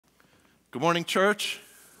Good morning, church.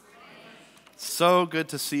 So good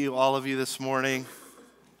to see all of you this morning.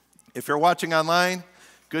 If you're watching online,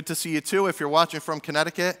 good to see you too. If you're watching from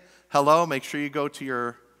Connecticut, hello. Make sure you go to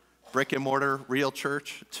your brick and mortar real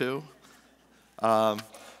church too.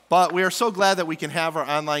 But we are so glad that we can have our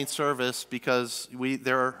online service because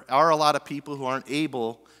there are a lot of people who aren't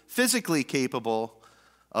physically capable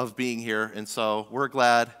of being here. And so we're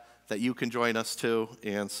glad that you can join us too.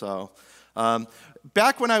 And so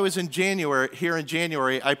back when I was in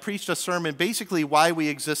January, I preached a sermon basically why we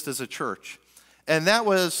exist as a church. And that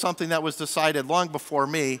was something that was decided long before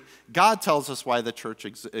me. God tells us why the church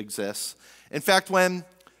exists. In fact, when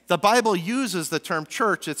the Bible uses the term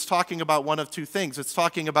church, it's talking about one of two things. It's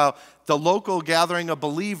talking about the local gathering of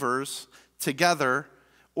believers together,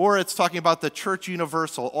 or it's talking about the church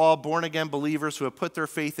universal, all born-again believers who have put their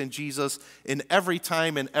faith in Jesus in every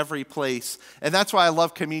time and every place. And that's why I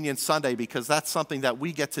love Communion Sunday, because that's something that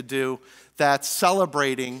we get to do that's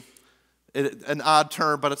celebrating, an odd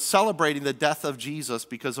term, but it's celebrating the death of Jesus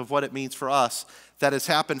because of what it means for us that has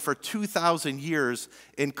happened for 2,000 years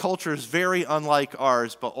in cultures very unlike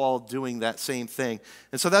ours, but all doing that same thing.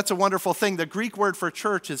 And so that's a wonderful thing. The Greek word for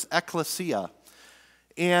church is ekklesia.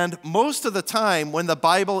 And most of the time, when the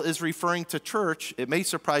Bible is referring to church, it may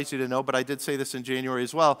surprise you to know, but I did say this in January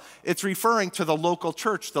as well, it's referring to the local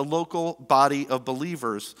church, the local body of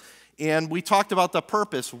believers. And we talked about the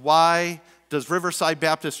purpose. Why does Riverside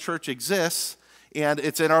Baptist Church exist? And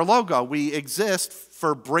it's in our logo. We exist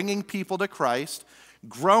for bringing people to Christ,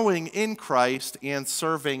 growing in Christ, and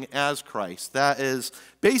serving as Christ. That is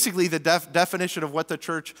basically the definition of what the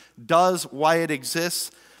church does, why it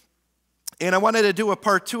exists. And I wanted to do a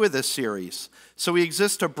part 2 of this series. So we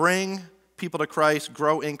exist to bring people to Christ,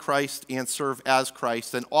 grow in Christ, and serve as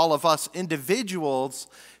Christ. And all of us individuals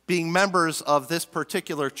being members of this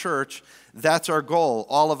particular church, that's our goal.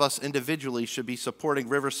 All of us individually should be supporting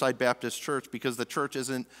Riverside Baptist Church because the church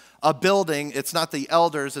isn't a building. It's not the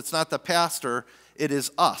elders. It's not the pastor. It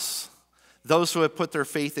is us. Those who have put their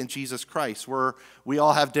faith in Jesus Christ. We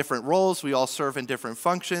all have different roles, we all serve in different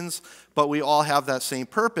functions, but we all have that same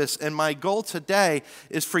purpose. And my goal today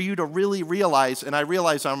is for you to really realize, and I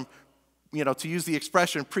realize I'm, to use the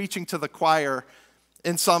expression, preaching to the choir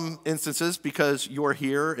in some instances because you're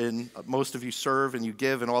here and most of you serve and you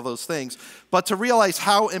give and all those things, but to realize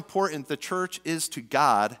how important the church is to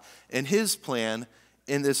God and His plan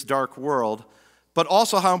in this dark world, but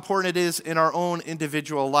also how important it is in our own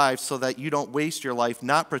individual lives so that you don't waste your life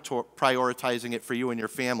not prioritizing it for you and your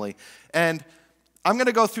family. And I'm going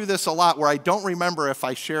to go through this a lot where I don't remember if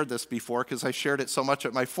I shared this before because I shared it so much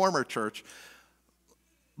at my former church.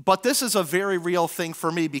 But this is a very real thing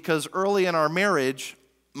for me because early in our marriage,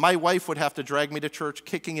 my wife would have to drag me to church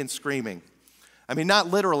kicking and screaming. I mean, not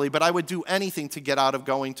literally, but I would do anything to get out of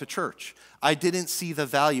going to church. I didn't see the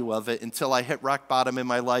value of it until I hit rock bottom in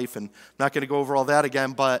my life, and I'm not going to go over all that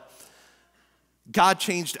again, but God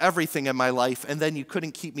changed everything in my life, and then you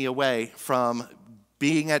couldn't keep me away from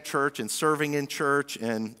being at church and serving in church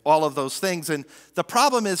and all of those things. And the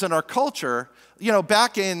problem is in our culture,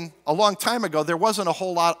 back in a long time ago, there wasn't a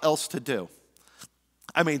whole lot else to do.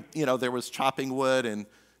 I mean, there was chopping wood and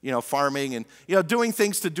farming and, doing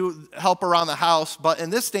things to help around the house. But in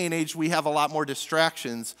this day and age, we have a lot more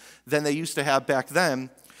distractions than they used to have back then.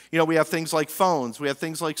 We have things like phones. We have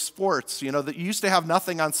things like sports. That you used to have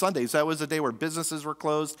nothing on Sundays. That was a day where businesses were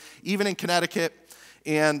closed, even in Connecticut.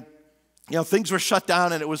 And, things were shut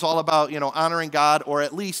down and it was all about, honoring God, or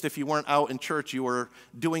at least if you weren't out in church, you were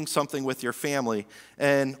doing something with your family.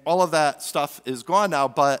 And all of that stuff is gone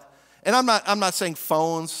now, and I'm not saying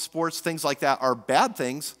phones, sports, things like that are bad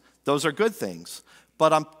things. Those are good things.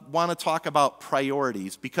 But I want to talk about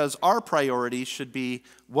priorities because our priorities should be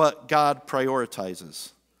what God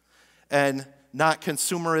prioritizes. And not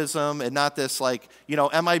consumerism and not this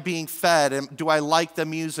am I being fed? And do I like the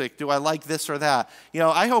music? Do I like this or that?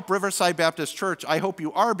 I hope Riverside Baptist Church, I hope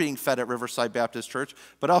you are being fed at Riverside Baptist Church,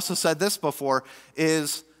 but I also said this before,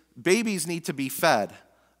 is babies need to be fed.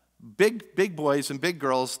 Big boys and big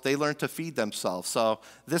girls, they learn to feed themselves. So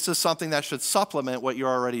this is something that should supplement what you're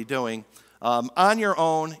already doing on your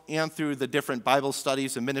own and through the different Bible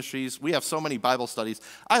studies and ministries. We have so many Bible studies.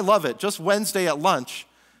 I love it. Just Wednesday at lunch,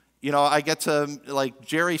 I get to,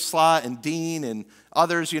 Jerry Slott and Dean and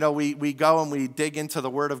others, we go and we dig into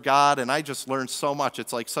the Word of God, and I just learn so much.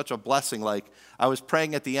 It's such a blessing. I was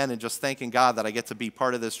praying at the end and just thanking God that I get to be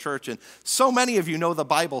part of this church. And so many of you know the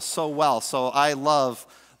Bible so well, so I love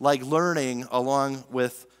learning along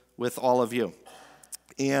with all of you.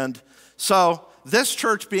 And so this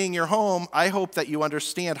church being your home, I hope that you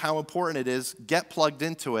understand how important it is. Get plugged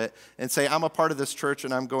into it and say, I'm a part of this church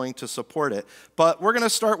and I'm going to support it. But we're going to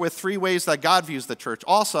start with 3 ways that God views the church.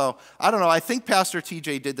 Also, I don't know, I think Pastor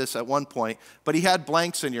TJ did this at one point, but he had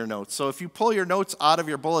blanks in your notes. So if you pull your notes out of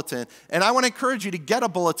your bulletin, and I want to encourage you to get a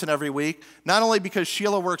bulletin every week, not only because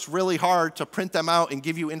Sheila works really hard to print them out and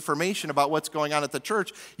give you information about what's going on at the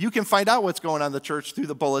church, you can find out what's going on in the church through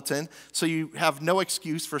the bulletin, so you have no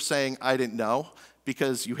excuse for saying, I didn't know,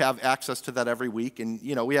 because you have access to that every week. And,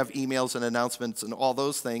 we have emails and announcements and all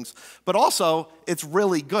those things. But also, it's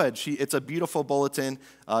really good. It's a beautiful bulletin.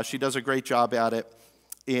 She does a great job at it.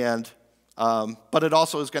 But it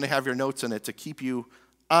also is going to have your notes in it to keep you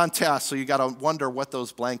on task, so you got to wonder what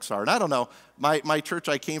those blanks are. And I don't know, my church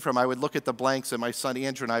I came from, I would look at the blanks, and my son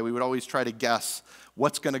Andrew and I, we would always try to guess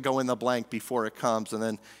what's going to go in the blank before it comes. And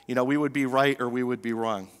then, we would be right or we would be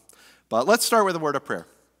wrong. But let's start with a word of prayer.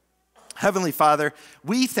 Heavenly Father,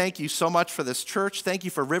 we thank you so much for this church. Thank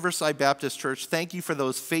you for Riverside Baptist Church. Thank you for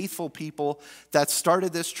those faithful people that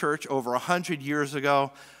started this church over 100 years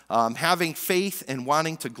ago, having faith and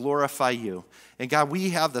wanting to glorify you. And God, we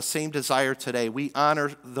have the same desire today. We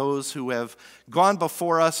honor those who have gone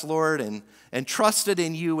before us, Lord, and trusted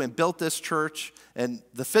in you and built this church and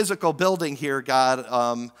the physical building here,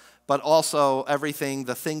 God, but also everything,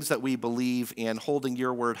 the things that we believe, and holding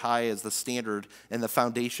your word high as the standard and the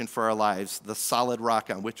foundation for our lives, the solid rock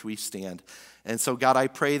on which we stand. And so, God, I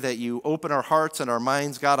pray that you open our hearts and our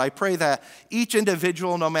minds. God, I pray that each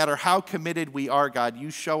individual, no matter how committed we are, God, you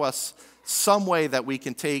show us some way that we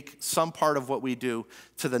can take some part of what we do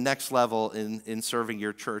to the next level in serving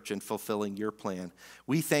your church and fulfilling your plan.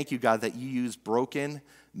 We thank you, God, that you use broken,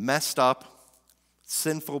 messed up,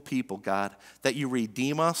 sinful people, God, that you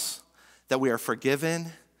redeem us, that we are forgiven,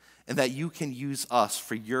 and that you can use us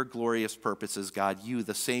for your glorious purposes, God. You,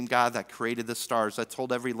 the same God that created the stars, that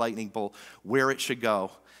told every lightning bolt where it should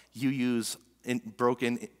go, you use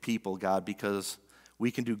broken people, God, because we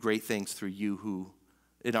can do great things through you who,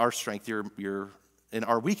 in our strength, in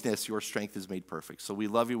our weakness, your strength is made perfect. So we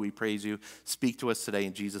love you, we praise you. Speak to us today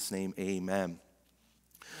in Jesus' name, amen.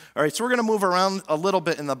 All right, so we're going to move around a little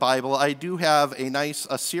bit in the Bible. I do have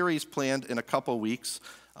a series planned in a couple weeks,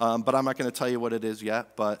 but I'm not going to tell you what it is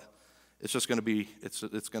yet. But it's just going to be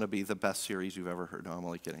it's going to be the best series you've ever heard. No, I'm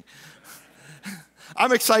only kidding.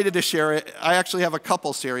 I'm excited to share it. I actually have a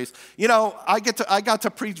couple series. I got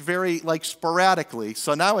to preach very sporadically,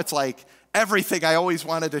 so now it's like everything I always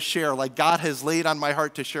wanted to share, like God has laid on my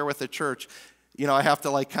heart to share with the church. I have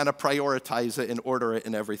to kind of prioritize it and order it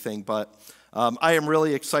and everything, but I am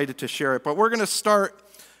really excited to share it. But we're going to start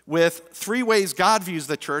with 3 ways God views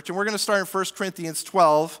the church, and we're going to start in 1 Corinthians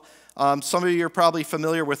 12. Some of you are probably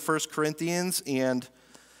familiar with 1 Corinthians, and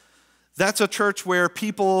that's a church where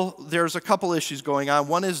there's a couple issues going on.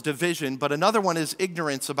 One is division, but another one is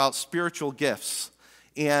ignorance about spiritual gifts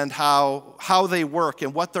and how they work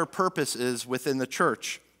and what their purpose is within the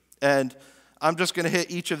church. And I'm just going to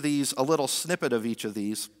hit each of these, a little snippet of each of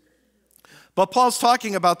these. But Paul's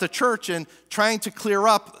talking about the church and trying to clear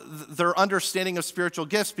up their understanding of spiritual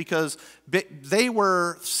gifts, because they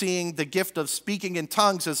were seeing the gift of speaking in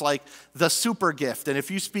tongues as like the super gift. And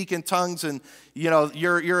if you speak in tongues and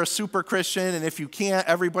you're a super Christian, and if you can't,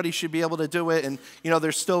 everybody should be able to do it. And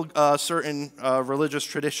there's still certain religious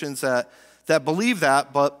traditions that believe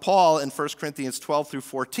that. But Paul in 1 Corinthians 12 through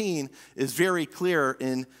 14 is very clear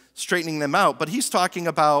in straightening them out. But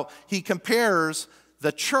he compares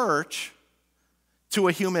the church to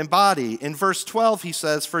a human body. In verse 12, he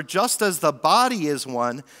says, "For just as the body is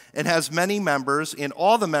one and has many members, and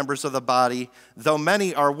all the members of the body, though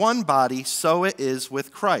many, are one body, so it is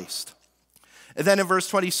with Christ." And then in verse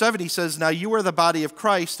 27, he says, "Now you are the body of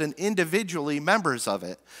Christ and individually members of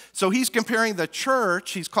it." So he's comparing the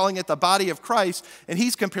church, he's calling it the body of Christ, and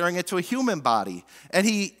he's comparing it to a human body. And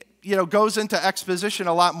he goes into exposition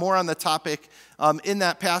a lot more on the topic in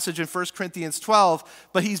that passage in 1 Corinthians 12,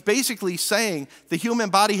 but he's basically saying the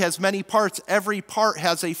human body has many parts. Every part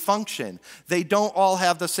has a function. They don't all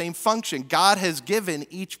have the same function. God has given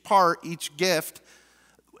each part, each gift,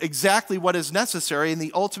 exactly what is necessary, and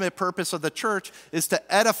the ultimate purpose of the church is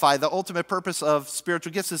to edify. The ultimate purpose of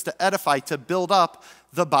spiritual gifts is to edify, to build up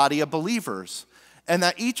the body of believers. And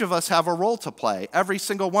that each of us have a role to play. Every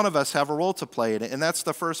single one of us have a role to play in it. And that's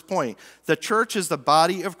the first point. The church is the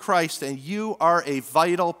body of Christ, and you are a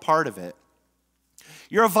vital part of it.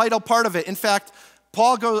 You're a vital part of it. In fact,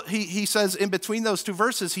 Paul he says in between those two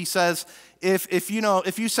verses, he says, if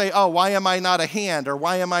you say, "Oh, why am I not a hand?" or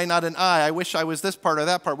 "Why am I not an eye? I wish I was this part or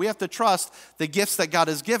that part." We have to trust the gifts that God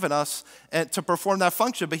has given us and to perform that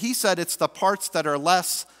function. But he said it's the parts that are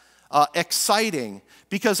less exciting,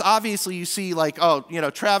 because obviously you see like, oh,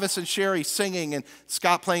 Travis and Sherry singing and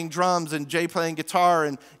Scott playing drums and Jay playing guitar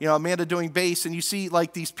and, Amanda doing bass, and you see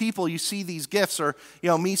like these people, you see these gifts, or,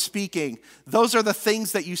 me speaking. Those are the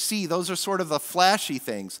things that you see. Those are sort of the flashy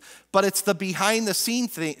things. But it's the behind the scene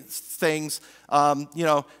things,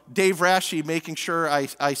 Dave Rashi making sure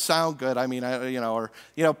I sound good.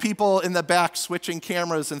 Or people in the back switching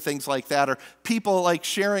cameras and things like that, or people like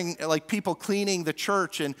sharing, like people cleaning the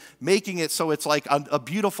church and making it so it's like a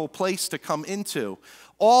beautiful place to come into.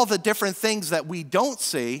 All the different things that we don't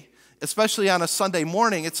see, especially on a Sunday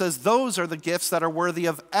morning, it says those are the gifts that are worthy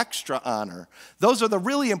of extra honor. Those are the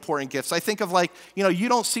really important gifts. I think of like, you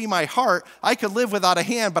don't see my heart. I could live without a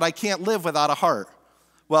hand, but I can't live without a heart.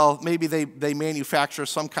 Well, maybe they manufacture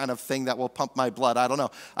some kind of thing that will pump my blood. I don't know.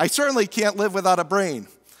 I certainly can't live without a brain.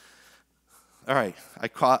 All right,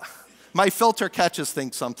 my filter catches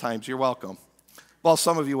things sometimes. You're welcome. Well,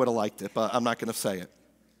 some of you would have liked it, but I'm not going to say it.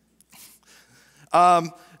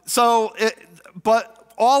 But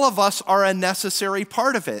all of us are a necessary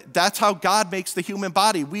part of it. That's how God makes the human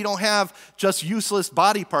body. We don't have just useless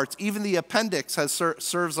body parts. Even the appendix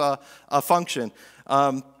serves a function.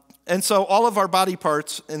 And so all of our body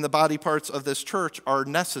parts and the body parts of this church are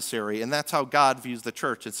necessary, and that's how God views the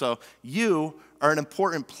church. And so you are an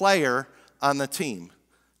important player on the team,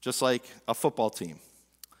 just like a football team.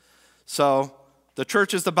 So the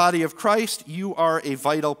church is the body of Christ. You are a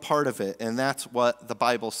vital part of it, and that's what the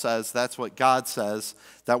Bible says. That's what God says,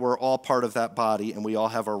 that we're all part of that body, and we all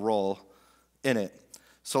have a role in it.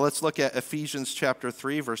 So let's look at Ephesians chapter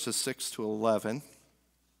 3, verses 6 to 11.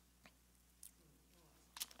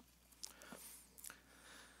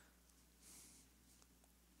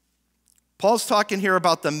 Paul's talking here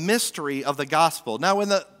about the mystery of the gospel. Now,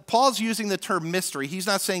 when Paul's using the term mystery, he's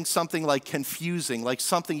not saying something like confusing, like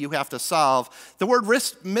something you have to solve. The word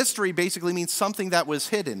mystery basically means something that was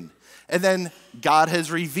hidden. And then God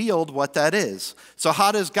has revealed what that is. So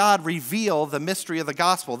how does God reveal the mystery of the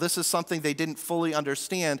gospel? This is something they didn't fully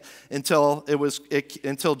understand until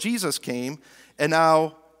Jesus came. And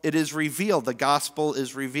now it is revealed. The gospel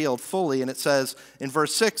is revealed fully. And it says in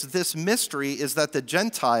verse 6, this mystery is that the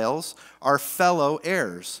Gentiles are fellow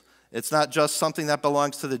heirs. It's not just something that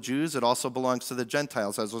belongs to the Jews. It also belongs to the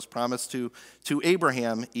Gentiles, as was promised to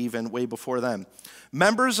Abraham even way before them.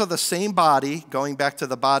 Members of the same body, going back to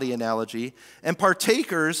the body analogy, and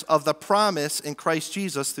partakers of the promise in Christ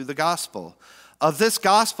Jesus through the gospel. Of this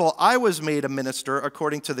gospel, I was made a minister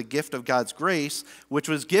according to the gift of God's grace, which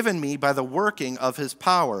was given me by the working of his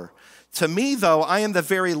power. To me, though, I am the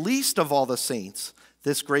very least of all the saints.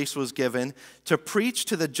 This grace was given to preach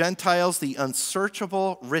to the Gentiles the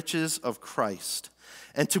unsearchable riches of Christ,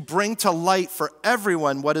 and to bring to light for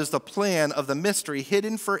everyone what is the plan of the mystery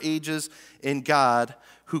hidden for ages in God,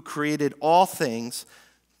 who created all things.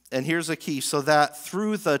 And here's the key, so that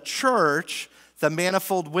through the church, the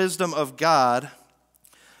manifold wisdom of God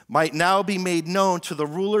might now be made known to the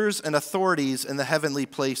rulers and authorities in the heavenly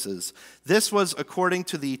places. This was according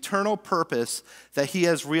to the eternal purpose that he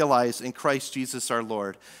has realized in Christ Jesus our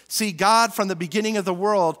Lord. See, God from the beginning of the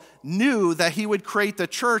world knew that he would create the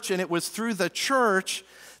church, and it was through the church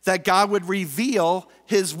that God would reveal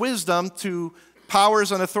his wisdom to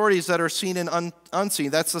powers and authorities that are seen and unseen.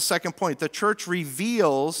 That's the second point. The church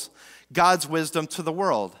reveals God's wisdom to the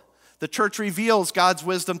world. The church reveals God's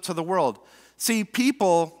wisdom to the world. See,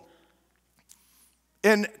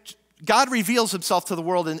 and God reveals himself to the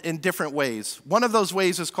world in different ways. One of those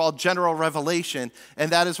ways is called general revelation, and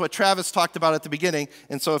that is what Travis talked about at the beginning.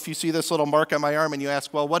 And so if you see this little mark on my arm and you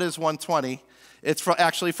ask, well, what is 120? It's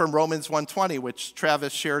actually from Romans 1:20, which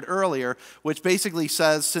Travis shared earlier, which basically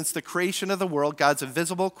says, since the creation of the world, God's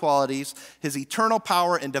invisible qualities, his eternal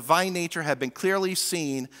power and divine nature have been clearly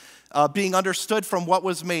seen, being understood from what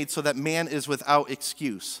was made, so that man is without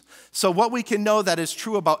excuse. So what we can know that is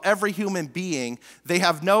true about every human being, they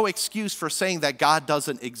have no excuse for saying that God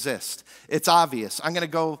doesn't exist. It's obvious. I'm going to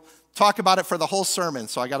go talk about it for the whole sermon,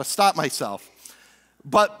 so I got to stop myself.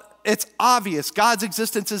 But it's obvious. God's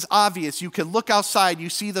existence is obvious. You can look outside,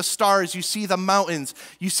 you see the stars, you see the mountains,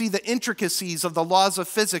 you see the intricacies of the laws of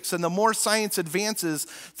physics, and the more science advances,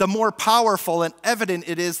 the more powerful and evident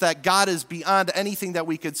it is that God is beyond anything that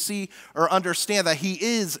we could see or understand, that he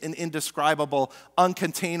is an indescribable,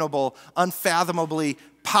 uncontainable, unfathomably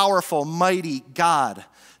powerful, mighty God.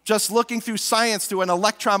 Just looking through science through an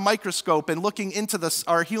electron microscope and looking into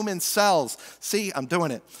our human cells. See, I'm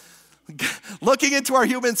doing it. Looking into our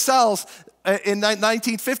human cells in the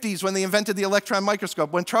 1950s when they invented the electron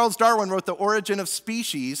microscope. When Charles Darwin wrote The Origin of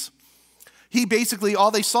Species, He basically,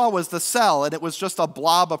 all they saw was the cell, and it was just a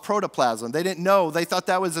blob of protoplasm. They didn't know. They thought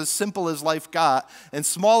that was as simple as life got and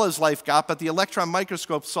small as life got, but the electron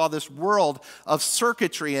microscope saw this world of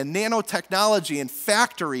circuitry and nanotechnology and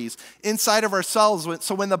factories inside of our cells.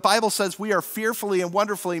 So when the Bible says we are fearfully and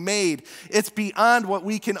wonderfully made, it's beyond what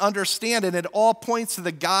we can understand, and it all points to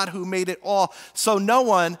the God who made it all. So no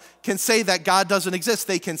one can say that God doesn't exist.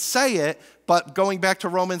 They can say it, but going back to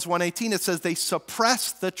Romans 1:18, it says they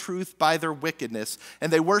suppress the truth by their wickedness,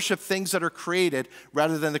 and they worship things that are created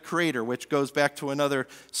rather than the Creator, which goes back to another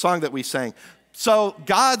song that we sang. So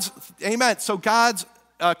God's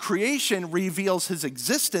creation reveals his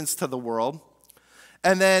existence to the world,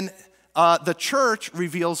 and then the church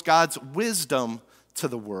reveals God's wisdom to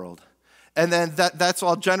the world. And then that's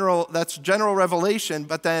general revelation,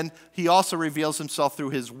 but then he also reveals himself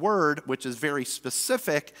through his word, which is very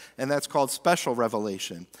specific, and that's called special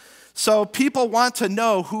revelation. So people want to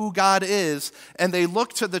know who God is, and they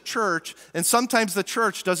look to the church, and sometimes the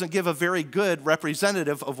church doesn't give a very good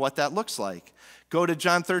representative of what that looks like. Go to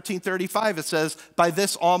John 13:35. It says, "By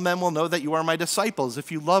this all men will know that you are my disciples,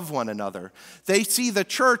 if you love one another." They see the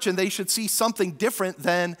church, and they should see something different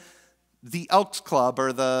than the Elks Club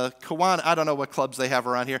or the Kiwanis. I don't know what clubs they have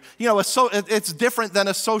around here. It's different than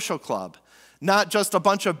a social club. Not just a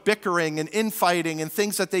bunch of bickering and infighting and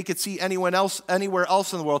things that they could see anywhere else in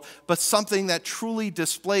the world, but something that truly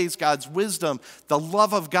displays God's wisdom, the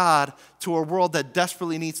love of God to a world that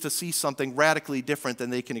desperately needs to see something radically different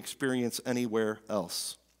than they can experience anywhere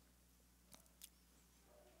else.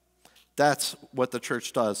 That's what the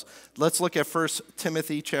church does. Let's look at 1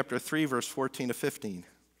 Timothy chapter 3, verse 14 to 15.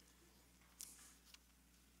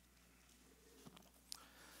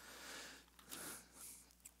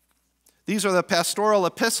 These are the pastoral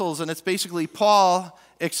epistles, and it's basically Paul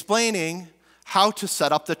explaining how to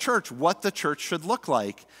set up the church, what the church should look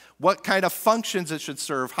like, what kind of functions it should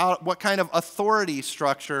serve, what kind of authority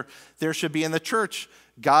structure there should be in the church.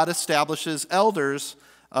 God establishes elders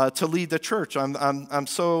to lead the church. I'm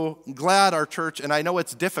so glad our church, and I know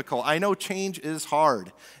it's difficult. I know change is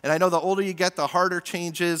hard, and I know the older you get, the harder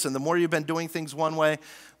change is, and the more you've been doing things one way,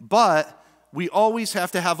 but we always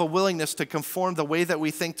have to have a willingness to conform the way that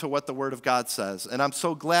we think to what the Word of God says. And I'm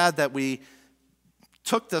so glad that we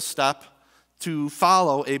took this step to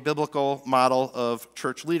follow a biblical model of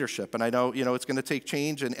church leadership. And I know, it's going to take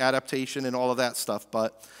change and adaptation and all of that stuff,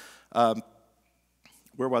 but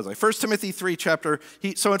where was I? 1 Timothy 3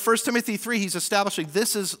 so in 1 Timothy 3, he's establishing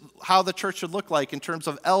this is how the church should look like in terms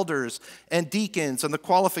of elders and deacons and the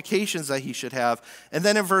qualifications that he should have. And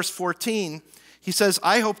then in verse 14, he says,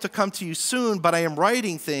 "I hope to come to you soon, but I am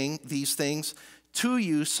writing these things to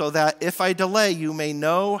you so that if I delay, you may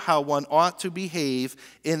know how one ought to behave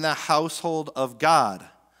in the household of God."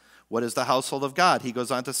 What is the household of God? He goes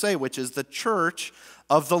on to say, which is the church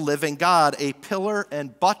of the living God, a pillar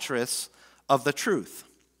and buttress of the truth.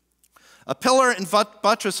 A pillar and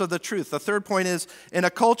buttress of the truth. The third point is, in a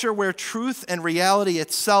culture where truth and reality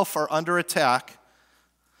itself are under attack,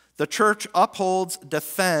 the church upholds,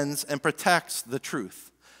 defends, and protects the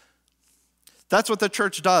truth. That's what the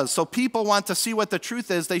church does. So people want to see what the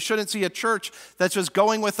truth is. They shouldn't see a church that's just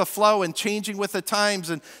going with the flow and changing with the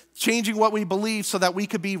times and changing what we believe so that we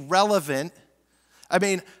could be relevant. I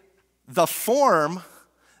mean, the form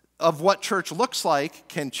of what church looks like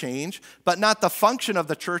can change, but not the function of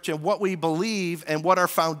the church and what we believe and what our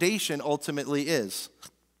foundation ultimately is.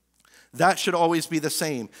 That should always be the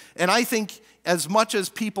same. And I think as much as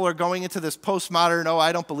people are going into this postmodern,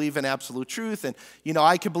 I don't believe in absolute truth, and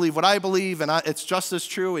I can believe what I believe, and it's just as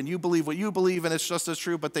true, and you believe what you believe, and it's just as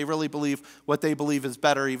true, but they really believe what they believe is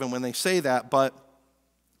better even when they say that. But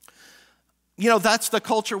that's the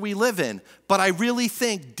culture we live in. But I really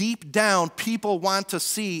think deep down, people want to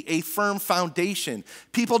see a firm foundation.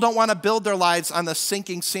 People don't want to build their lives on the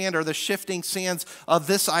sinking sand or the shifting sands of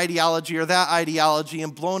this ideology or that ideology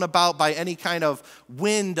and blown about by any kind of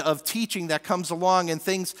wind of teaching that comes along and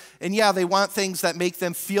things. And they want things that make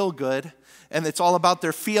them feel good. And it's all about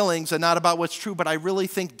their feelings and not about what's true. But I really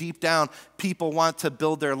think deep down, people want to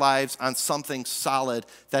build their lives on something solid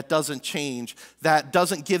that doesn't change, that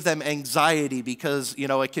doesn't give them anxiety because,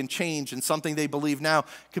 it can change. And something they believe now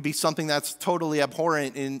could be something that's totally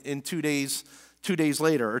abhorrent in 2 days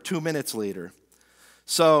later or 2 minutes later.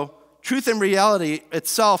 So truth and reality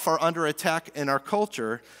itself are under attack in our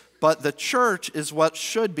culture. But the church is what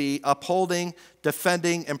should be upholding,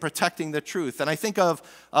 defending, and protecting the truth. And I think of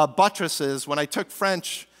buttresses. When I took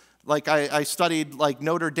French, I studied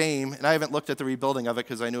Notre Dame, and I haven't looked at the rebuilding of it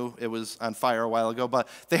because I knew it was on fire a while ago, but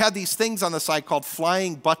they had these things on the side called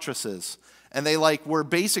flying buttresses. And they were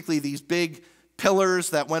basically these big pillars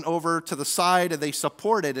that went over to the side, and they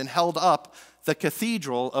supported and held up the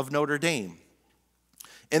Cathedral of Notre Dame.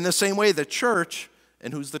 In the same way, the church,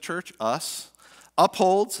 and who's the church? Us,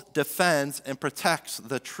 upholds, defends, and protects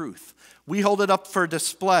the truth. We hold it up for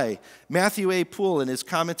display. Matthew A. Poole, in his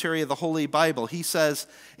commentary of the Holy Bible, he says,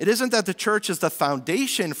 it isn't that the church is the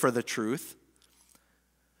foundation for the truth,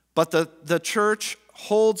 but the church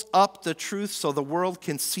holds up the truth so the world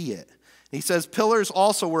can see it. He says, pillars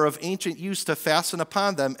also were of ancient use to fasten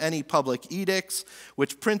upon them any public edicts,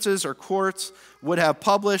 which princes or courts would have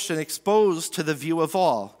published and exposed to the view of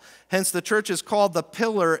all. Hence, the church is called the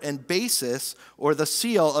pillar and basis, or the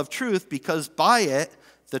seal of truth, because by it,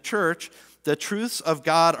 the church, the truths of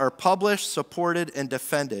God are published, supported, and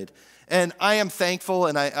defended. And I am thankful,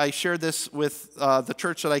 and I shared this with the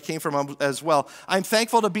church that I came from as well. I'm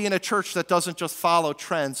thankful to be in a church that doesn't just follow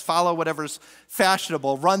trends, follow whatever's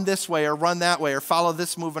fashionable, run this way or run that way, or follow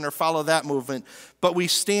this movement or follow that movement. But we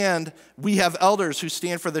have elders who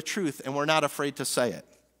stand for the truth, and we're not afraid to say it.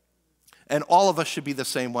 And all of us should be the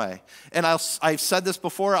same way. And I've said this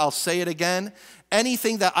before, I'll say it again.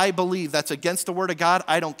 Anything that I believe that's against the Word of God,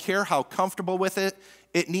 I don't care how comfortable with it,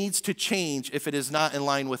 it needs to change if it is not in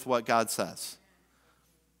line with what God says.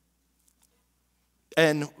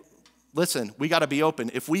 And listen, we got to be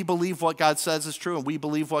open. If we believe what God says is true and we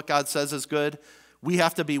believe what God says is good, we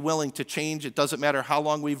have to be willing to change. It doesn't matter how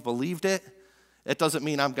long we've believed it. It doesn't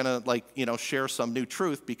mean I'm going to, share some new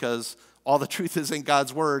truth, because all the truth is in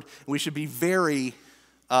God's Word. We should be very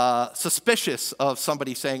suspicious of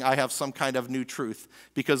somebody saying, I have some kind of new truth,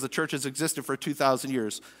 because the church has existed for 2,000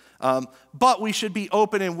 years. But we should be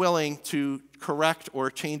open and willing to correct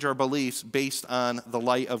or change our beliefs based on the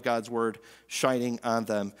light of God's Word shining on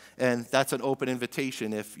them. And that's an open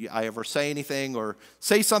invitation. If I ever say anything or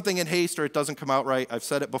say something in haste or it doesn't come out right, I've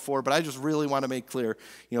said it before, but I just really want to make clear,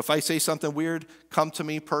 if I say something weird, come to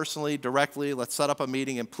me personally, directly. Let's set up a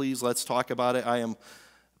meeting, and please, let's talk about it. I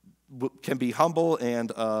can be humble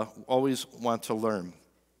and always want to learn.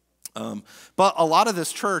 But a lot of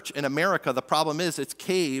this church in America, the problem is it's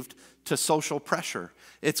caved to social pressure.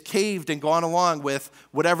 It's caved and gone along with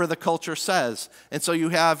whatever the culture says. And so you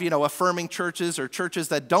have, affirming churches or churches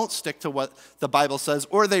that don't stick to what the Bible says,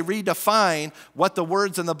 or they redefine what the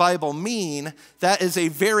words in the Bible mean. That is a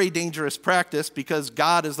very dangerous practice, because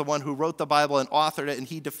God is the one who wrote the Bible and authored it, and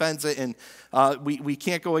he defends it, and we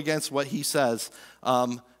can't go against what he says.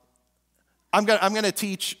 I'm going to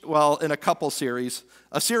teach, in a couple series,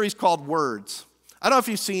 a series called Words. I don't know if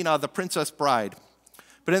you've seen The Princess Bride,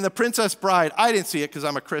 but in The Princess Bride, I didn't see it because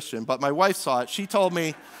I'm a Christian, but my wife saw it. She told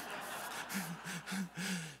me,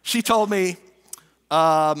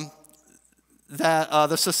 that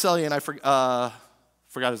the Sicilian, I forgot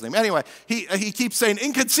his name. Anyway, he keeps saying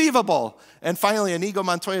inconceivable. And finally, Inigo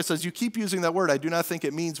Montoya says, you keep using that word. I do not think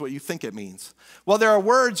it means what you think it means. Well, there are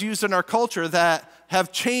words used in our culture that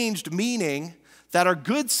have changed meaning, that are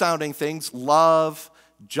good-sounding things: love,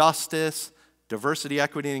 justice, diversity,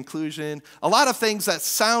 equity, and inclusion. A lot of things that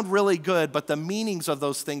sound really good, but the meanings of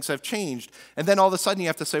those things have changed. And then all of a sudden you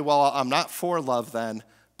have to say, well, I'm not for love then,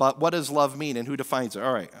 but what does love mean and who defines it?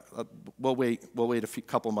 All right, we'll wait a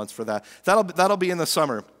couple months for that. That'll be in the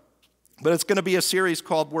summer. But it's going to be a series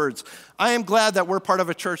called Words. I am glad that we're part of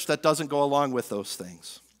a church that doesn't go along with those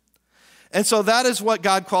things. And so that is what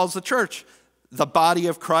God calls the church, the body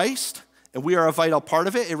of Christ, and we are a vital part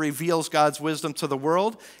of it. It reveals God's wisdom to the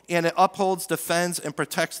world, and it upholds, defends, and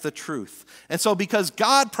protects the truth. And so because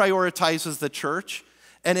God prioritizes the church,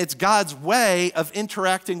 and it's God's way of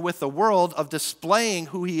interacting with the world, of displaying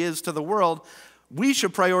who he is to the world, we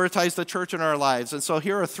should prioritize the church in our lives. And so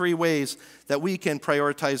here are 3 ways that we can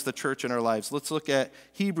prioritize the church in our lives. Let's look at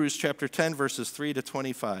Hebrews chapter 10, verses 3 to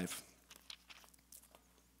 25.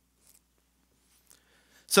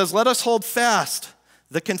 It says, let us hold fast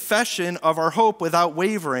the confession of our hope without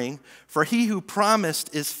wavering, for he who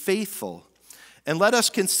promised is faithful. And let us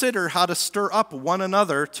consider how to stir up one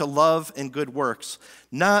another to love and good works,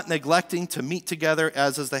 not neglecting to meet together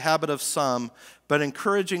as is the habit of some, but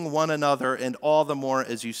encouraging one another, and all the more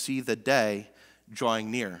as you see the day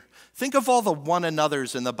drawing near. Think of all the one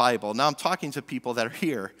another's in the Bible. Now I'm talking to people that are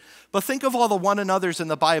here, but think of all the one another's in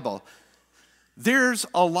the Bible. There's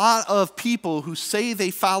a lot of people who say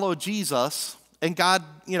they follow Jesus, and God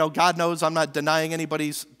knows I'm not denying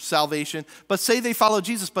anybody's salvation, but say they follow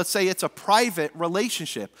Jesus, but say it's a private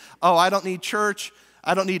relationship. Oh, I don't need church.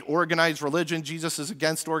 I don't need organized religion. Jesus is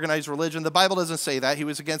against organized religion. The Bible doesn't say that. He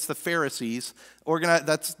was against the Pharisees.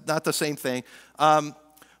 That's not the same thing.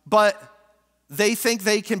 But they think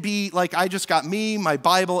they can be like, I just got me, my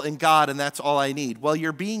Bible, and God, and that's all I need. Well,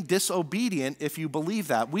 you're being disobedient if you believe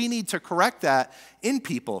that. We need to correct that in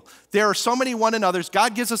people. There are so many one another's.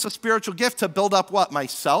 God gives us a spiritual gift to build up what?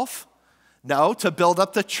 Myself? No, to build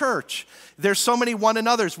up the church. There's so many one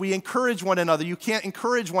another's. We encourage one another. You can't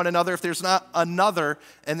encourage one another if there's not another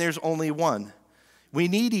and there's only one. We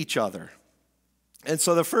need each other. And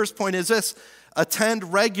so the first point is this: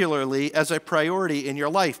 attend regularly as a priority in your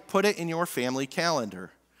life. Put it in your family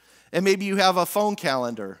calendar. And maybe you have a phone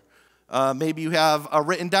calendar. Maybe you have a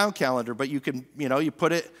written down calendar, but you can, you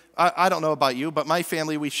put it, I don't know about you, but my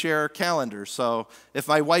family, we share calendars. So if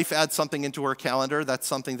my wife adds something into her calendar, that's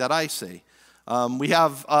something that I see. We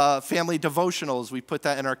have family devotionals. We put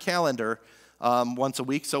that in our calendar once a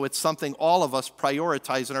week, so it's something all of us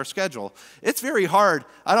prioritize in our schedule. It's very hard.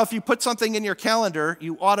 I don't know if you put something in your calendar,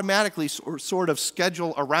 you automatically sort of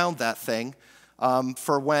schedule around that thing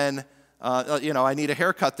for when, I need a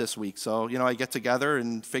haircut this week. So, I get together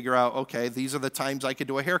and figure out, okay, these are the times I could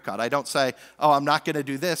do a haircut. I don't say, oh, I'm not going to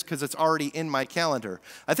do this because it's already in my calendar.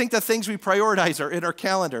 I think the things we prioritize are in our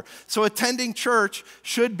calendar. So attending church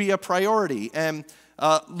should be a priority. And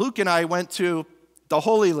Luke and I went to the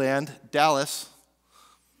Holy Land, Dallas,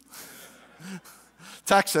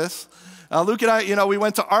 Texas. Luke and I, we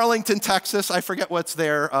went to Arlington, Texas. I forget what's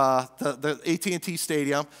there, the AT&T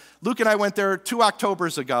Stadium. Luke and I went there 2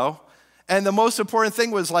 Octobers ago. And the most important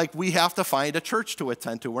thing was, we have to find a church to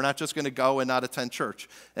attend to. We're not just going to go and not attend church.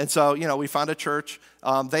 And so, we found a church.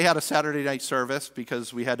 They had a Saturday night service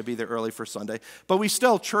because we had to be there early for Sunday. But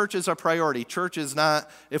church is a priority. Church is not,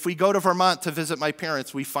 if we go to Vermont to visit my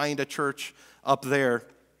parents, we find a church up there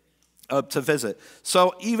to visit.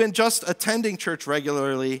 So even just attending church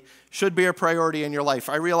regularly should be a priority in your life.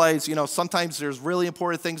 I realize, sometimes there's really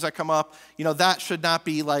important things that come up. That should not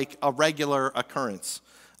be like a regular occurrence.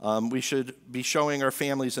 We should be showing our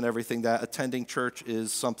families and everything that attending church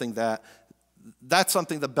is something that's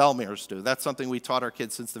something the Bellemares do. That's something we taught our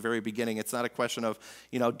kids since the very beginning. It's not a question of,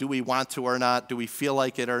 do we want to or not? Do we feel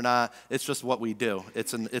like it or not? It's just what we do.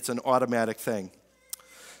 It's an automatic thing.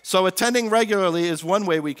 So attending regularly is one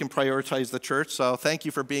way we can prioritize the church. So thank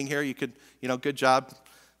you for being here. You could, good job.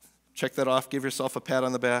 Check that off. Give yourself a pat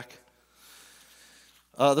on the back.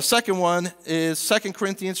 The second one is 2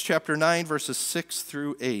 Corinthians chapter 9, verses 6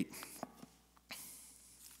 through 8.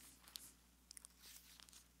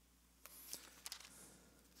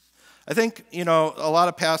 I think, a lot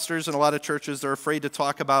of pastors and a lot of churches, they're afraid to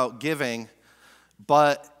talk about giving,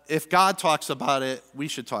 but if God talks about it, we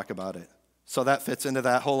should talk about it. So that fits into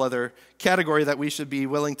that whole other category that we should be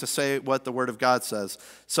willing to say what the Word of God says.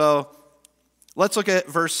 So let's look at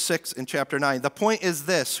verse 6 in chapter 9. The point is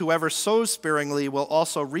this: whoever sows sparingly will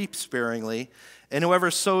also reap sparingly, and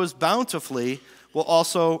whoever sows bountifully will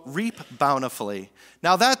also reap bountifully.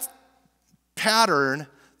 Now that pattern,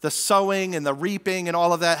 the sowing and the reaping and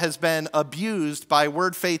all of that, has been abused by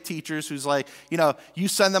word faith teachers who's like, you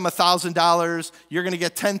send them $1,000, you're going to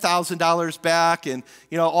get $10,000 back, and,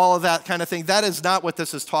 all of that kind of thing. That is not what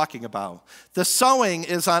this is talking about. The sowing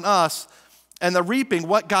is on us, and the reaping,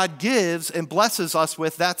 what God gives and blesses us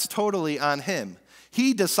with, that's totally on Him.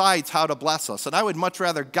 He decides how to bless us. And I would much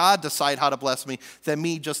rather God decide how to bless me than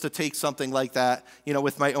me just to take something like that,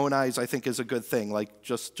 with my own eyes, I think is a good thing, like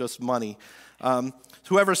just money.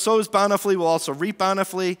 Whoever sows bountifully will also reap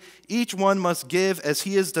bountifully. Each one must give as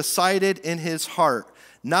he has decided in his heart,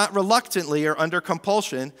 not reluctantly or under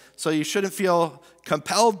compulsion. So you shouldn't feel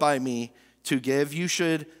compelled by me to give. You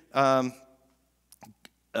should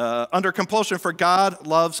under compulsion, for God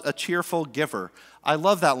loves a cheerful giver. I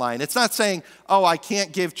love that line. It's not saying, oh, I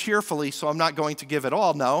can't give cheerfully, so I'm not going to give at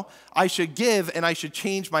all. No, I should give, and I should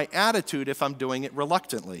change my attitude if I'm doing it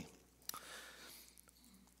reluctantly.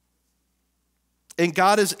 And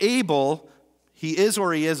God is able, He is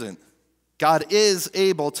or He isn't. God is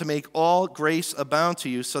able to make all grace abound to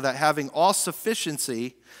you, so that having all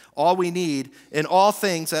sufficiency, all we need, in all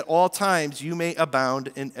things at all times, you may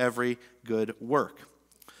abound in every good work.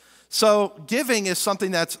 So giving is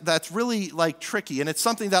something that's really tricky, and it's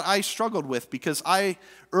something that I struggled with because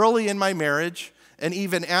early in my marriage, and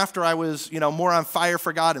even after I was, more on fire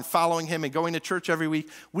for God and following Him and going to church every week,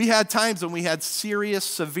 we had times when we had serious,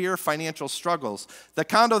 severe financial struggles. The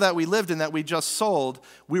condo that we lived in that we just sold,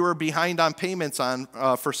 we were behind on payments on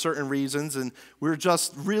for certain reasons, and we were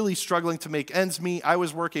just really struggling to make ends meet. I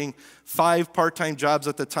was working 5 part-time jobs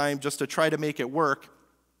at the time just to try to make it work.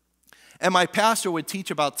 And my pastor would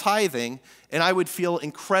teach about tithing, and I would feel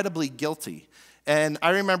incredibly guilty. And I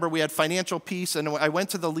remember we had Financial Peace, and I went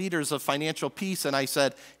to the leaders of Financial Peace, and I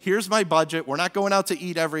said, here's my budget. We're not going out to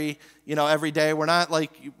eat every day. We're not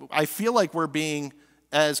I feel like we're being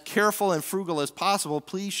as careful and frugal as possible.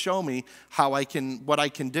 Please show me what I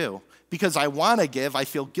can do. Because I want to give. I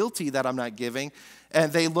feel guilty that I'm not giving.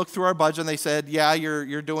 And they looked through our budget, and they said, yeah,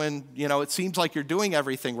 you're doing, it seems like you're doing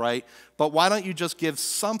everything right, but why don't you just give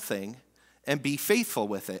something and be faithful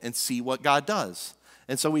with it and see what God does?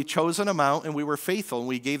 And so we chose an amount, and we were faithful, and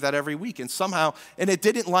we gave that every week. And somehow, and it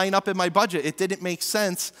didn't line up in my budget. It didn't make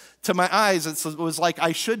sense to my eyes. It was like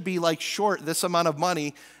I should be short this amount of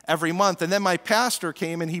money every month. And then my pastor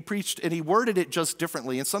came, and he preached, and he worded it just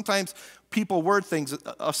differently. And sometimes people word things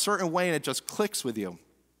a certain way, and it just clicks with you.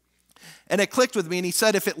 And it clicked with me, and he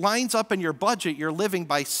said, if it lines up in your budget, you're living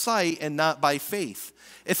by sight and not by faith.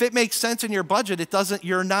 If it makes sense in your budget,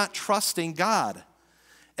 you're not trusting God.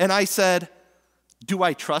 And I said, do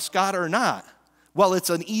I trust God or not? Well,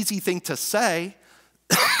 it's an easy thing to say.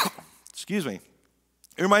 Excuse me.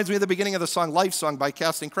 It reminds me of the beginning of the song, Life Song by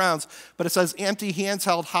Casting Crowns, but it says, empty hands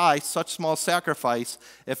held high, such small sacrifice.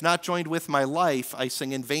 If not joined with my life, I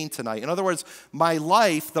sing in vain tonight. In other words, my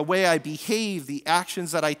life, the way I behave, the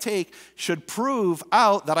actions that I take, should prove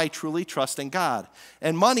out that I truly trust in God.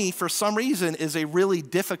 And money, for some reason, is a really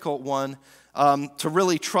difficult one to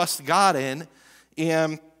really trust God in.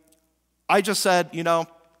 And I just said,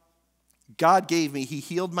 God gave me, he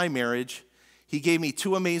healed my marriage. He gave me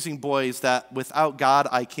 2 amazing boys that without God,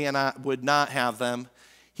 I would not have them.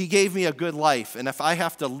 He gave me a good life. And if I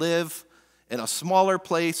have to live in a smaller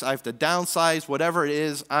place, I have to downsize, whatever it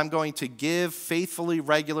is, I'm going to give faithfully,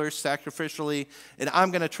 regular, sacrificially, and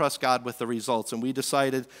I'm going to trust God with the results. And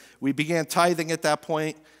we began tithing at that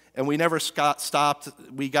point, and we never stopped.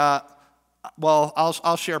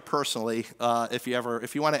 I'll share personally, if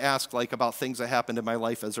you want to ask about things that happened in my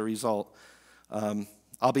life as a result.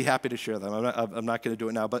 I'll be happy to share them. I'm not going to do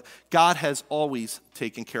it now. But God has always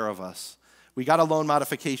taken care of us. We got a loan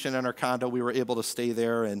modification in our condo. We were able to stay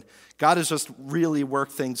there, and God has just really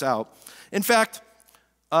worked things out. In fact,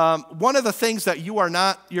 one of the things that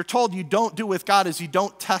you're told you don't do with God is you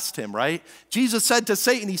don't test him, right? Jesus said to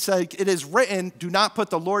Satan, he said, it is written, do not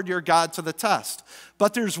put the Lord your God to the test.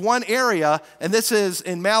 But there's one area, and this is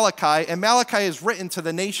in Malachi, and Malachi is written to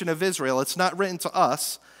the nation of Israel. It's not written to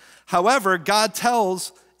us. However, God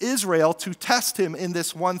tells Israel to test him in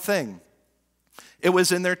this one thing. It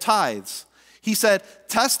was in their tithes. He said,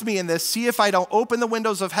 test me in this, see if I don't open the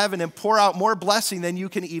windows of heaven and pour out more blessing than you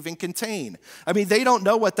can even contain. I mean, they don't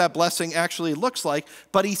know what that blessing actually looks like,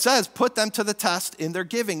 but he says, put them to the test in their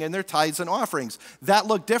giving, in their tithes and offerings. That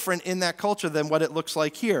looked different in that culture than what it looks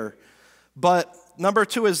like here. But number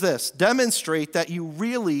 2 is this, demonstrate that you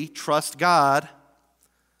really trust God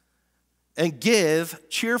and give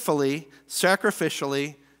cheerfully,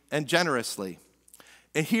 sacrificially, and generously.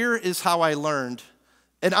 And here is how I learned.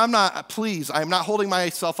 And I'm not holding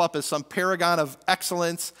myself up as some paragon of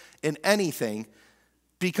excellence in anything,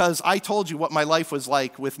 because I told you what my life was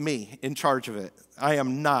like with me in charge of it. I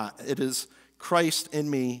am not. It is Christ in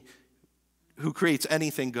me who creates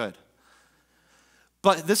anything good.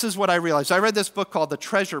 But this is what I realized. I read this book called The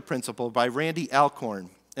Treasure Principle by Randy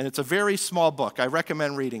Alcorn, and it's a very small book. I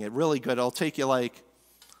recommend reading it. Really good. It'll take you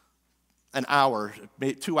an hour,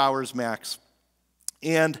 maybe 2 hours max.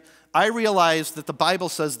 And I realized that the Bible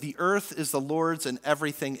says the earth is the Lord's and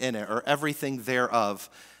everything in it, or everything thereof.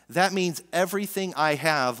 That means everything I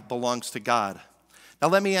have belongs to God. Now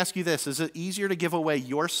let me ask you this. Is it easier to give away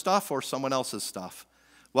your stuff or someone else's stuff?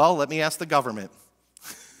 Well, let me ask the government.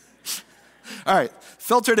 All right,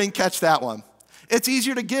 Filter didn't catch that one. It's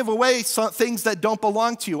easier to give away things that don't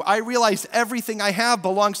belong to you. I realize everything I have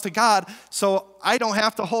belongs to God, so I don't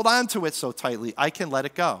have to hold on to it so tightly. I can let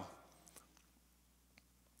it go.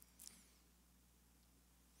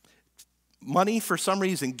 Money, for some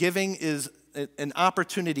reason, giving is an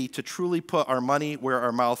opportunity to truly put our money where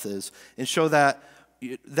our mouth is and show that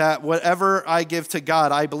whatever I give to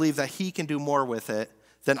God, I believe that he can do more with it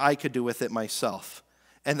than I could do with it myself,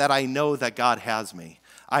 and that I know that God has me.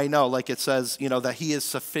 I know, like it says, that he is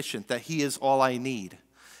sufficient, that he is all I need,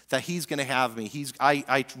 that he's going to have me.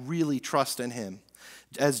 I really trust in him.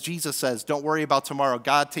 As Jesus says, don't worry about tomorrow.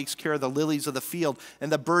 God takes care of the lilies of the field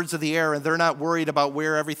and the birds of the air, and they're not worried about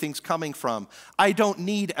where everything's coming from. I don't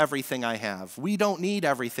need everything I have. We don't need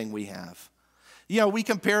everything we have. We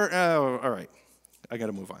compare, all right, I got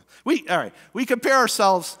to move on. We compare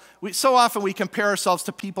ourselves, so often we compare ourselves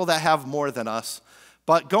to people that have more than us,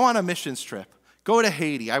 but go on a missions trip. Go to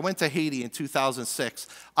Haiti. I went to Haiti in 2006.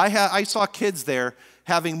 I saw kids there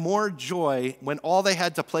having more joy when all they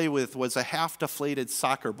had to play with was a half-deflated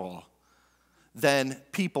soccer ball than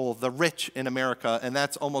people, the rich in America, and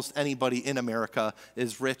that's almost anybody in America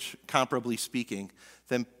is rich, comparably speaking,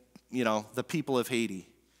 than, the people of Haiti.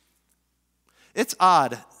 It's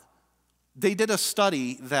odd. They did a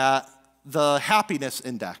study that the happiness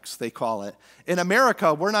index, they call it. In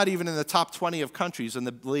America, we're not even in the top 20 of countries in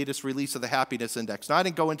the latest release of the happiness index. Now, I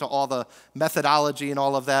didn't go into all the methodology and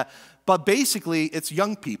all of that, but basically, it's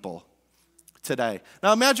young people today.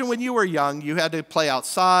 Now, imagine when you were young, you had to play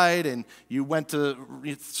outside, and you went to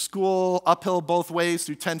school uphill both ways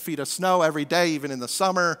through 10 feet of snow every day, even in the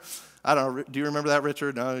summer. I don't know. Do you remember that,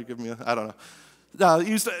 Richard? No, I don't know. No,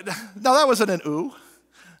 that wasn't an ooh.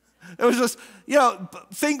 It was just,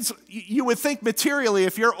 things you would think materially,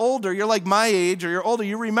 if you're older, you're like my age, or you're older,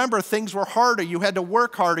 you remember things were harder. You had to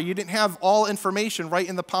work harder. You didn't have all information right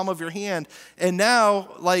in the palm of your hand. And now,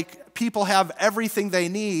 people have everything they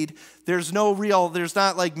need. There's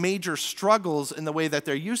not like major struggles in the way that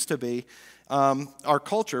there used to be. Our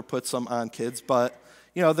culture puts them on kids, but,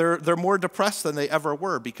 they're more depressed than they ever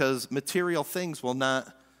were because material things will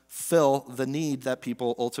not fill the need that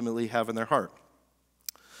people ultimately have in their heart.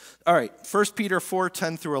 All right, 1 Peter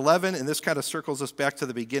 4:10 through 11, and this kind of circles us back to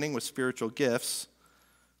the beginning with spiritual gifts.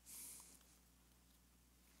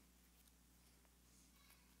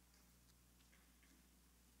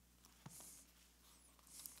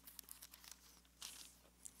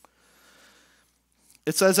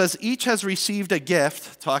 It says, as each has received a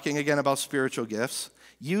gift, talking again about spiritual gifts,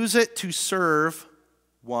 use it to serve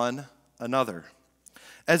one another.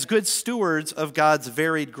 As good stewards of God's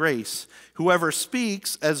varied grace, whoever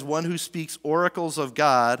speaks as one who speaks oracles of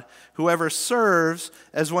God, whoever serves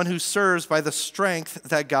as one who serves by the strength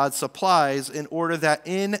that God supplies, in order that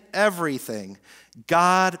in everything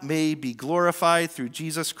God may be glorified through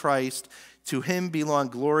Jesus Christ. To him belong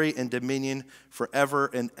glory and dominion forever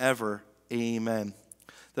and ever. Amen.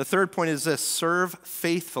 The third point is this: serve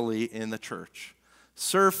faithfully in the church.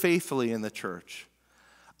 Serve faithfully in the church.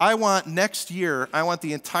 Next year, I want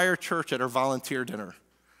the entire church at our volunteer dinner.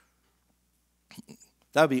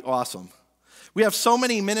 That would be awesome. We have so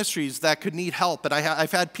many ministries that could need help, and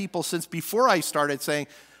I've had people since before I started saying,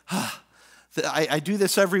 I do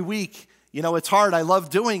this every week. It's hard. I love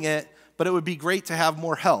doing it, but it would be great to have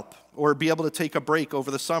more help or be able to take a break over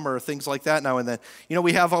the summer or things like that now and then.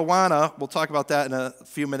 We have Awana. We'll talk about that in a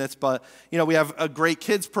few minutes, but, we have a great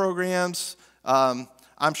kids programs.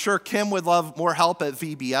 I'm sure Kim would love more help at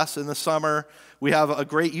VBS in the summer. We have a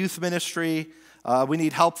great youth ministry. We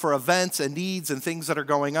need help for events and needs and things that are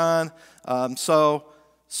going on. So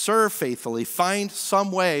serve faithfully. Find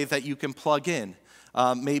some way that you can plug in.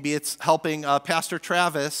 Maybe it's helping Pastor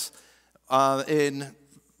Travis in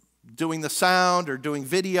doing the sound or doing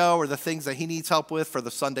video or the things that he needs help with for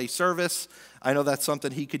the Sunday service. I know that's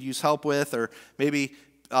something he could use help with. Or maybe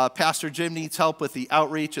Pastor Jim needs help with the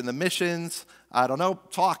outreach and the missions. I don't know,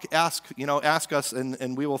 ask us,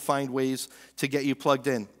 and we will find ways to get you plugged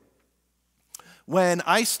in. When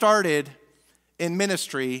I started in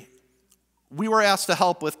ministry, we were asked to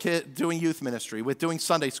help with doing youth ministry, with doing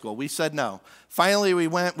Sunday school. We said no. Finally,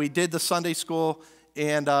 we did the Sunday school,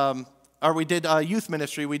 we did youth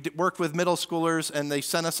ministry. We worked with middle schoolers, and they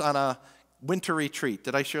sent us on a winter retreat.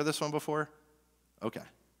 Did I share this one before? Okay.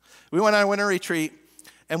 We went on a winter retreat.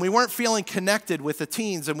 And we weren't feeling connected with the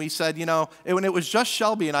teens, and we said, when it was just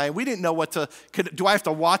Shelby and I, we didn't know do I have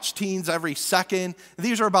to watch teens every second?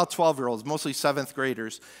 These are about 12-year-olds, mostly 7th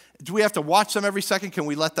graders. Do we have to watch them every second? Can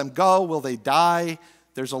we let them go? Will they die?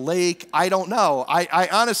 There's a lake. I don't know. I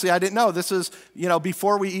honestly, I didn't know. This is,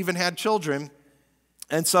 before we even had children.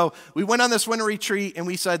 And so we went on this winter retreat, and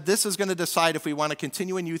we said, this is going to decide if we want to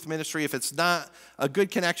continue in youth ministry. If it's not a good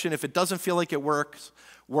connection, if it doesn't feel like it works,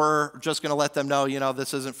 we're just going to let them know,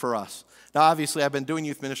 this isn't for us. Now, obviously, I've been doing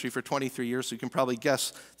youth ministry for 23 years, so you can probably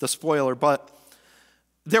guess the spoiler, but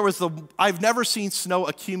I've never seen snow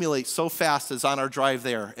accumulate so fast as on our drive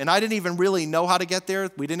there. And I didn't even really know how to get there.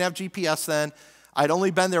 We didn't have GPS then. I'd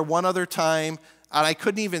only been there one other time, and I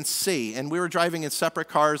couldn't even see. And we were driving in separate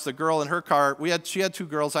cars. The girl in her car, she had 2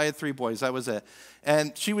 girls, I had 3 boys, that was it.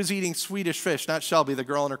 And she was eating Swedish fish, not Shelby, the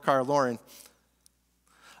girl in her car, Lauren.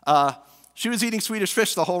 She was eating Swedish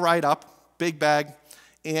fish the whole ride up, big bag,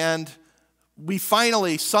 and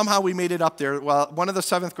somehow we made it up there. Well, one of the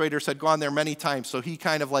 7th graders had gone there many times, so he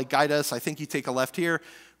kind of guided us. I think you take a left here.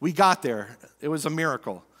 We got there. It was a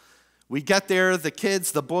miracle. We get there, the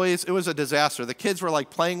kids, the boys, it was a disaster. The kids were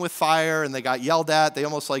playing with fire, and they got yelled at. They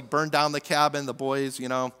almost burned down the cabin, the boys,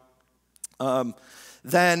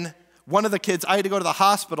 Then one of the kids, I had to go to the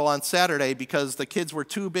hospital on Saturday because the kids were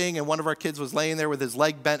tubing, and one of our kids was laying there with his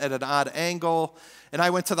leg bent at an odd angle. And I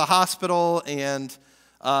went to the hospital, and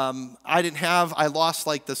I lost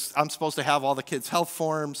like this, I'm supposed to have all the kids' health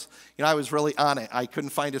forms. I was really on it. I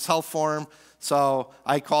couldn't find his health form, so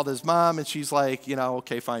I called his mom, and she's like,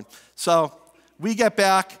 okay, fine. So we get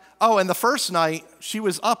back. Oh, and the first night, she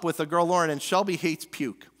was up with the girl, Lauren, and Shelby hates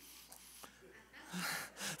puke.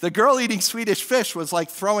 The girl eating Swedish fish was like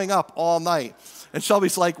throwing up all night. And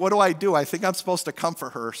Shelby's like, what do? I think I'm supposed to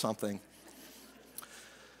comfort her or something.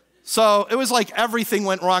 So it was like everything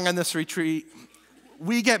went wrong on this retreat.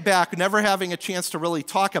 We get back, never having a chance to really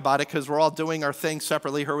talk about it because we're all doing our thing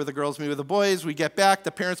separately, her with the girls, me with the boys. We get back,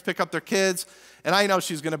 the parents pick up their kids, and I know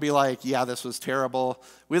she's going to be like, yeah, this was terrible.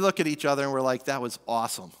 We look at each other and we're like, that was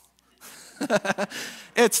awesome.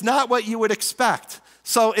 It's not what you would expect.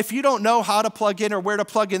 So if you don't know how to plug in or where to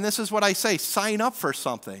plug in, this is what I say, sign up for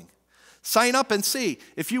something. Sign up and see.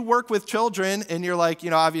 If you work with children and you're like,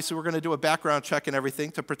 obviously we're going to do a background check and everything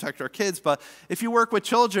to protect our kids, but if you work with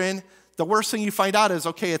children, the worst thing you find out is,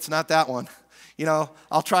 okay, it's not that one.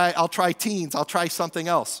 I'll try teens, I'll try something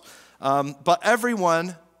else. But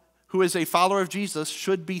everyone who is a follower of Jesus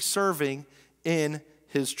should be serving in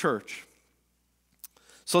his church.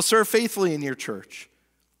 So serve faithfully in your church.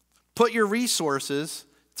 Put your resources,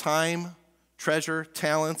 time, treasure,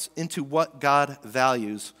 talents into what God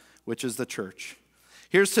values, which is the church.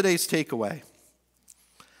 Here's today's takeaway.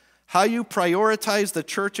 How you prioritize the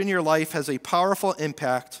church in your life has a powerful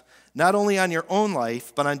impact, not only on your own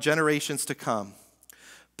life, but on generations to come.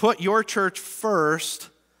 Put your church first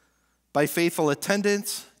by faithful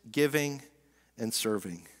attendance, giving, and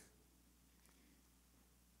serving.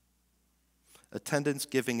 Attendance,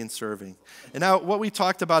 giving, and serving. And now what we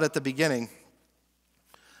talked about at the beginning,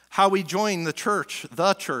 how we join the church,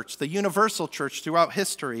 the universal church throughout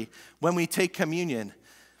history when we take communion.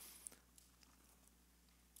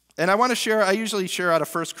 And I usually share out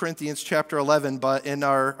of 1 Corinthians chapter 11, but in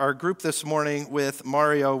our group this morning with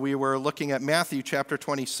Mario, we were looking at Matthew chapter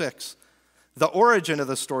 26. The origin of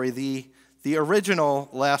the story, the original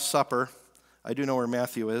Last Supper. I do know where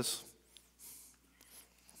Matthew is.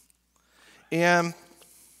 And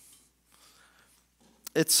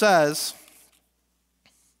it says,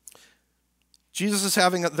 Jesus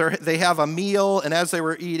is they have a meal, and as they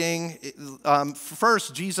were eating,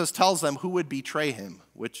 first Jesus tells them who would betray him,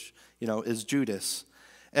 which, is Judas.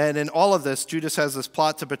 And in all of this, Judas has this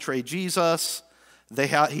plot to betray Jesus.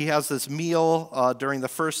 He has this meal during the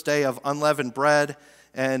first day of unleavened bread.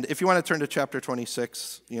 And if you want to turn to chapter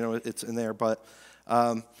 26, it's in there, but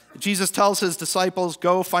Jesus tells his disciples,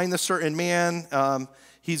 go find this certain man.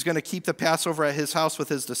 He's going to keep the Passover at his house with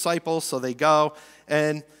his disciples. So they go,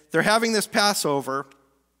 and they're having this Passover.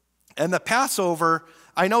 And the Passover,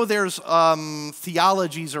 I know there's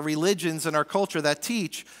theologies or religions in our culture that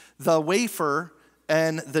teach the wafer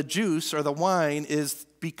and the juice or the wine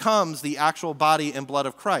becomes the actual body and blood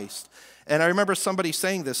of Christ. And I remember somebody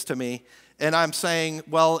saying this to me. And I'm saying,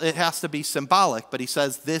 well, it has to be symbolic. But he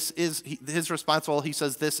says, his response, he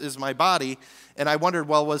says, this is my body. And I wondered,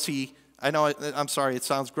 well, I'm sorry, it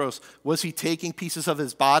sounds gross. Was he taking pieces of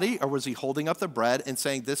his body, or was he holding up the bread and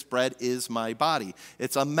saying, this bread is my body?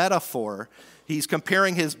 It's a metaphor. He's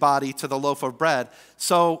comparing his body to the loaf of bread.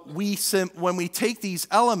 So when we take these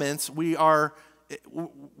elements, we're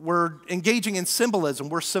engaging in symbolism.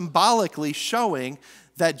 We're symbolically showing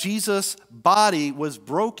that Jesus' body was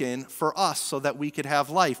broken for us so that we could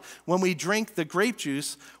have life. When we drink the grape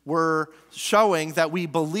juice, we're showing that we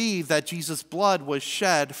believe that Jesus' blood was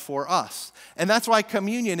shed for us. And that's why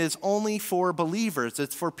communion is only for believers.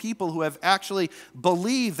 It's for people who have actually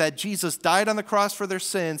believed that Jesus died on the cross for their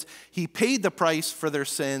sins, he paid the price for their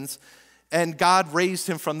sins, and God raised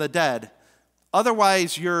him from the dead.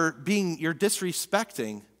 Otherwise, you're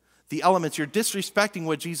disrespecting the elements. You're disrespecting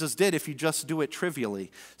what Jesus did if you just do it trivially.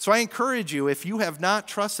 So I encourage you, if you have not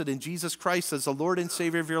trusted in Jesus Christ as the Lord and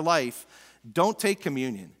Savior of your life, don't take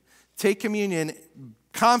communion. Take communion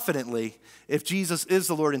confidently if Jesus is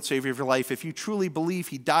the Lord and Savior of your life, if you truly believe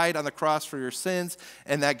he died on the cross for your sins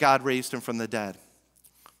and that God raised him from the dead.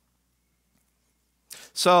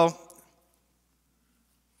 So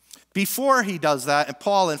before he does that, and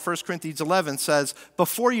Paul in 1 Corinthians 11 says,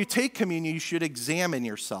 before you take communion, you should examine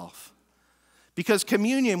yourself. Because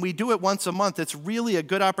communion, we do it once a month. It's really a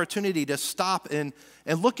good opportunity to stop and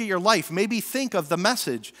look at your life. Maybe think of the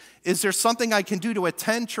message. Is there something I can do to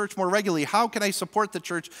attend church more regularly? How can I support the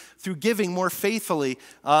church through giving more faithfully?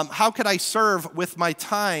 How could I serve with my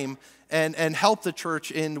time and help the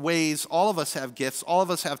church in ways? All of us have gifts. All of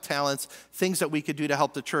us have talents, things that we could do to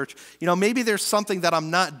help the church. Maybe there's something that I'm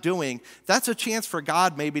not doing. That's a chance for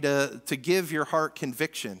God maybe to give your heart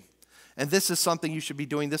conviction. And this is something you should be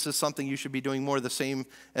doing. This is something you should be doing more, the same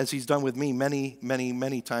as he's done with me many, many,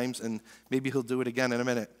 many times, and maybe he'll do it again in a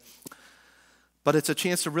minute. But it's a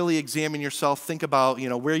chance to really examine yourself. Think about,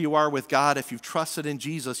 where you are with God. If you've trusted in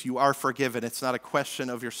Jesus, you are forgiven. It's not a question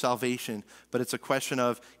of your salvation, but it's a question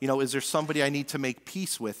of, is there somebody I need to make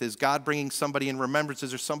peace with? Is God bringing somebody in remembrance? Is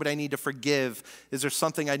there somebody I need to forgive? Is there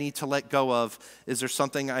something I need to let go of? Is there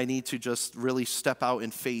something I need to just really step out in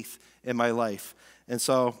faith in my life? And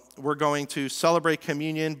so we're going to celebrate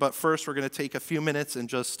communion, but first we're going to take a few minutes and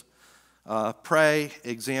just pray,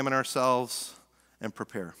 examine ourselves, and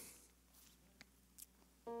prepare.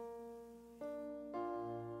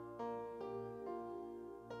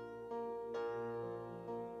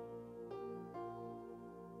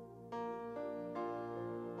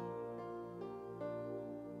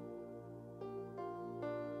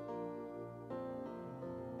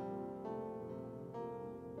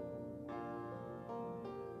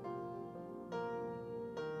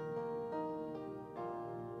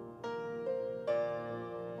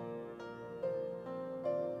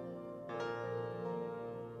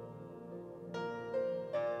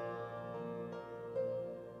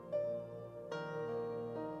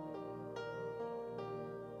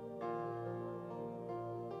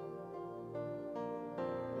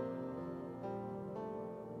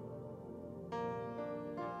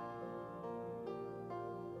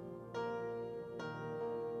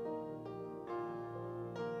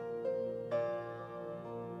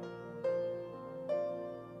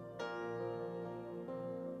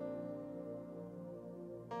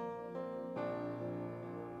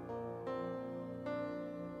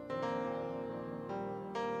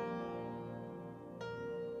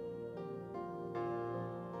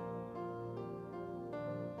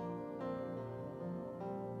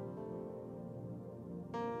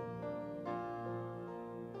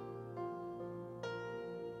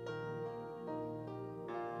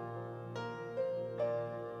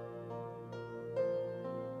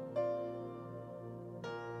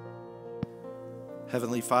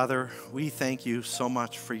 Heavenly Father, we thank you so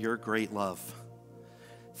much for your great love.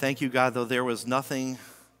 Thank you, God, though there was nothing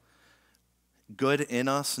good in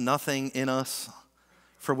us, nothing in us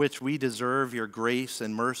for which we deserve your grace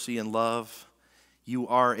and mercy and love. You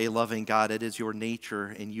are a loving God. It is your nature,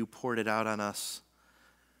 and you poured it out on us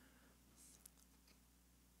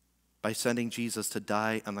by sending Jesus to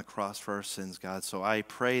die on the cross for our sins, God. So I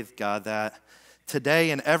pray, God, that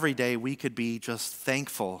today and every day we could be just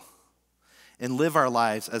thankful and live our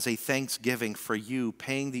lives as a thanksgiving for you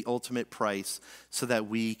paying the ultimate price so that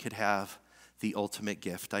we could have the ultimate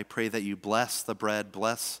gift. I pray that you bless the bread,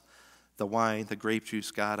 bless the wine, the grape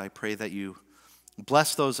juice, God. I pray that you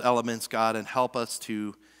bless those elements, God, and help us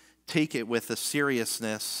to take it with the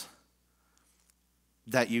seriousness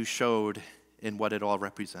that you showed in what it all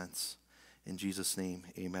represents. In Jesus' name,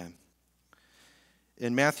 amen.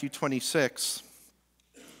 In Matthew 26,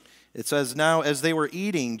 it says, "Now as they were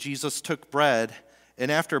eating, Jesus took bread, and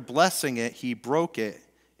after blessing it, he broke it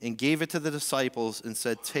and gave it to the disciples and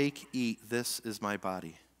said, 'Take, eat, this is my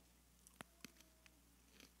body.'"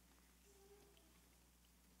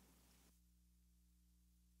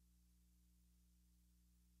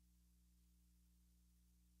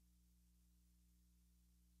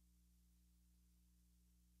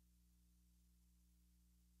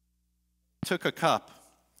 He took a cup,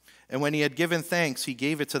 and when he had given thanks, he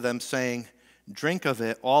gave it to them, saying, "Drink of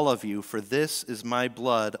it, all of you, for this is my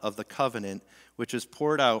blood of the covenant, which is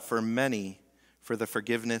poured out for many for the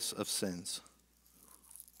forgiveness of sins.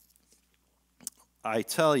 I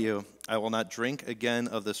tell you, I will not drink again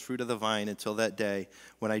of this fruit of the vine until that day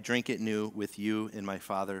when I drink it new with you in my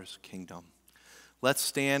Father's kingdom." Let's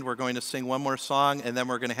stand. We're going to sing one more song, and then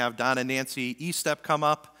we're going to have Don and Nancy E-Step come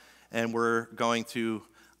up, and we're going to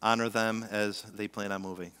honor them as they plan on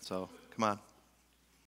moving. So come on.